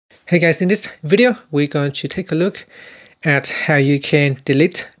Hey guys, in this video, we're going to take a look at how you can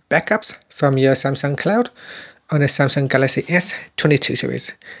delete backups from your Samsung Cloud on the Samsung Galaxy S22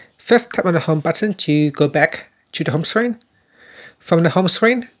 series. First, tap on the home button to go back to the home screen. From the home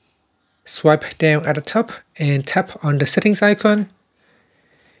screen, swipe down at the top and tap on the settings icon.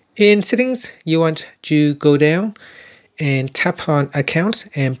 In settings, you want to go down and tap on accounts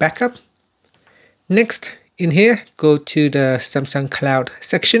and backup. Next, in here, go to the Samsung Cloud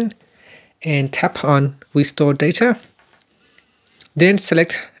section and tap on Restore Data. Then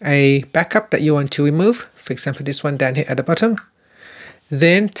select a backup that you want to remove, for example this one down here at the bottom.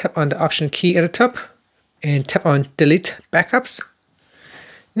 Then tap on the Option key at the top and tap on Delete Backups.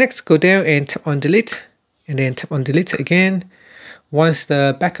 Next, go down and tap on Delete, and then tap on Delete again. Once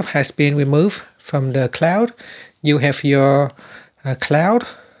the backup has been removed from the cloud, you have your cloud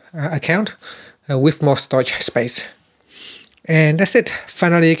account with more storage space. And that's it.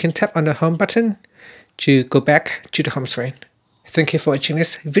 Finally, you can tap on the home button to go back to the home screen. Thank you for watching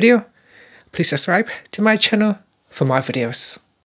this video. Please subscribe to my channel for more videos.